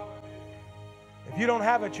 If you don't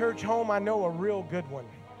have a church home, I know a real good one.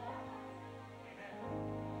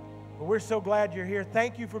 But we're so glad you're here.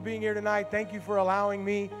 Thank you for being here tonight. Thank you for allowing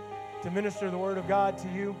me to minister the Word of God to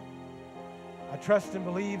you. I trust and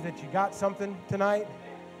believe that you got something tonight,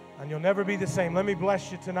 and you'll never be the same. Let me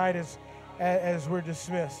bless you tonight as we're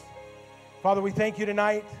dismissed. Father, we thank you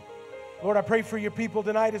tonight. Lord, I pray for your people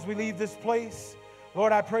tonight as we leave this place.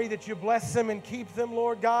 Lord, I pray that you bless them and keep them,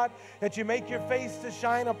 Lord God, that you make your face to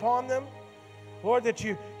shine upon them. Lord, that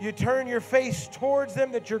you turn your face towards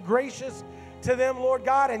them, that you're gracious to them, Lord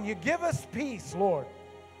God, and you give us peace, Lord.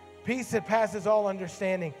 Peace that passes all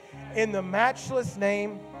understanding. In the matchless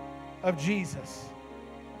name of Jesus,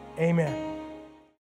 amen.